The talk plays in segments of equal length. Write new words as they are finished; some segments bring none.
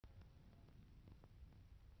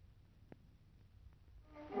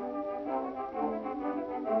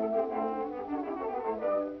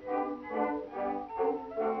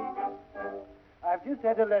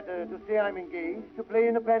had a letter to say I'm engaged to play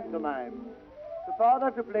in a pantomime. The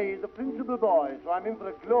father to play the principal boy, so I'm in for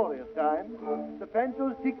a glorious time. The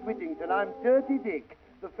panto's Dick Whittington, I'm Dirty Dick,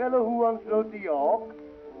 the fellow who once rode to York.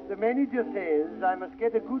 The manager says I must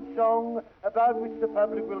get a good song about which the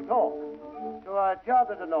public will talk. So I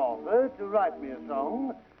chartered an author to write me a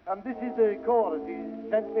song, and this is the chorus he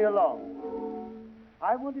sent me along.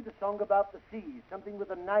 I wanted a song about the sea, something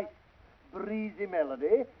with a nice, breezy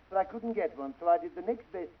melody, but I couldn't get one, so I did the next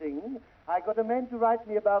best thing. I got a man to write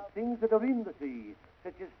me about things that are in the sea,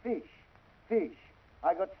 such as fish.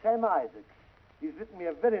 I got Sam Isaacs. He's written me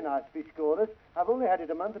a very nice fish chorus. I've only had it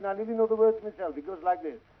a month, and I nearly know the words myself. It goes like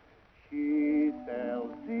this. She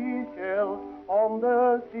sells seashells on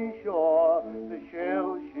the seashore. The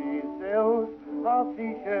shells she sells are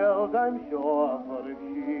seashells, I'm sure. For if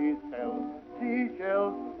she sells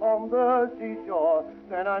seashells on the seashore,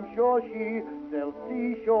 then I'm sure she sells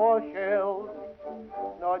seashore shells.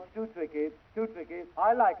 No, it's too tricky.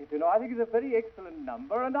 I like it, you know. I think it's a very excellent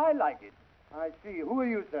number, and I like it. I see. Who are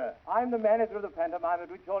you, sir? I'm the manager of the pantomime at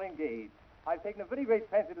which you're engaged. I've taken a very great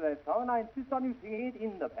fancy to that song, and I insist on you singing it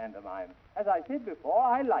in the pantomime. As I said before,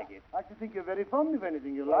 I like it. I should think you're very fond of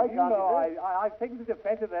anything you like, you know, I've taken such a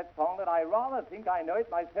fancy to that song that I rather think I know it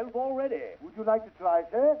myself already. Would you like to try,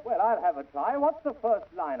 sir? Well, I'll have a try. What's the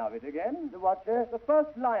first line of it again? The what, sir? The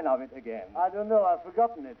first line of it again. I don't know. I've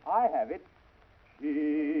forgotten it. I have it.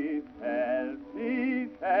 She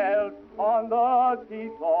sells on the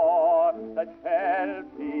seashore, the shells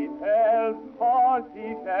she sells, all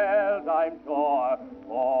she sells, I'm sure,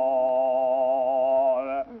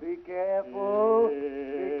 all. Be careful.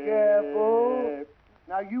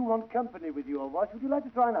 Now, you want company with your voice. Would you like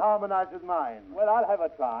to try and harmonize with mine? Well, I'll have a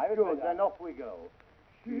try. Good, then off we go.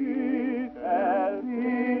 She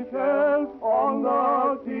sells on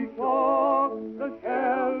the seashore, the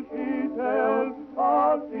shells she sells,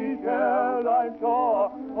 all seashells, I'm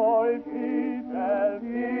sure. For if she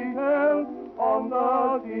sells on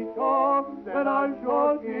the seashore, then I'm sure